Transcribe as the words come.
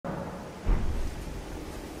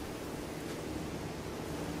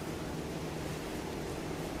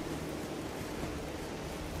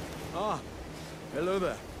Ah, hello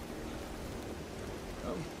there.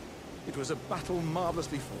 It was a battle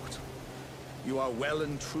marvelously fought. You are well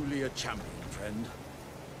and truly a champion, friend.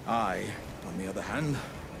 I, on the other hand,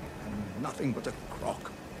 am nothing but a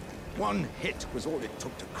crock. One hit was all it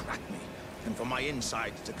took to crack me, and for my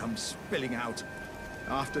insides to come spilling out.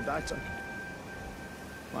 After that,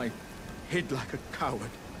 I hid like a coward.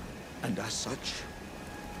 And as such,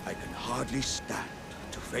 I can hardly stand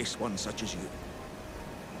to face one such as you.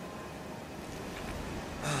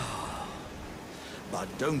 But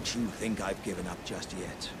don't you think I've given up just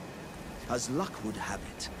yet. As luck would have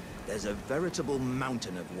it, there's a veritable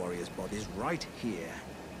mountain of warriors' bodies right here.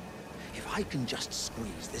 If I can just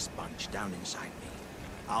squeeze this bunch down inside me,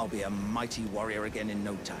 I'll be a mighty warrior again in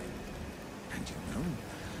no time. And you know,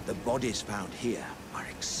 the bodies found here are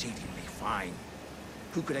exceedingly fine.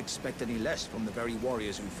 Who could expect any less from the very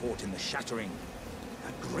warriors who fought in the Shattering?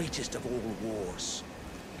 The greatest of all wars.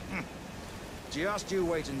 Just you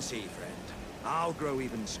wait and see, friend. I'll grow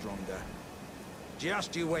even stronger.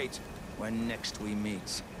 Just you wait when next we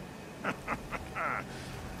meet. The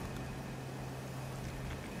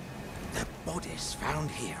bodies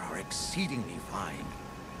found here are exceedingly fine.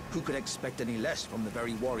 Who could expect any less from the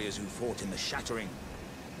very warriors who fought in the Shattering?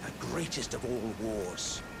 The greatest of all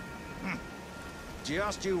wars.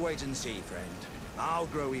 Just you wait and see, friend. I'll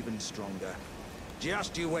grow even stronger.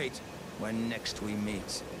 Just you wait when next we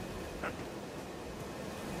meet.